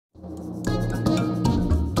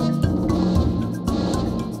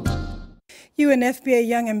UNFPA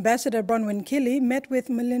Young Ambassador Bronwyn Kili met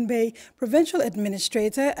with Milne Bay Provincial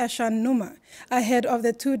Administrator Ashan Numa ahead of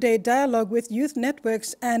the two-day dialogue with youth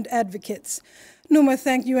networks and advocates. Numa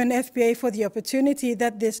thanked UNFPA for the opportunity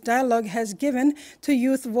that this dialogue has given to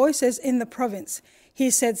youth voices in the province.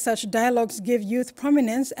 He said such dialogues give youth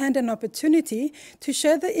prominence and an opportunity to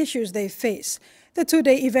share the issues they face. The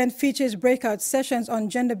two-day event features breakout sessions on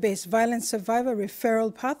gender-based violence survivor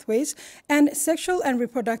referral pathways and sexual and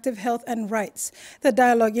reproductive health and rights. The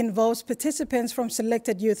dialogue involves participants from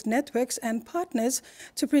selected youth networks and partners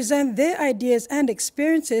to present their ideas and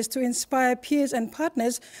experiences to inspire peers and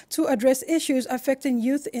partners to address issues affecting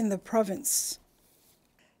youth in the province.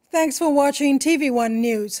 Thanks for watching TVWAN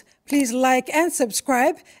News. Please like and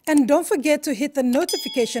subscribe, and don't forget to hit the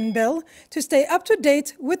notification bell to stay up to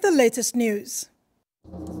date with the latest news.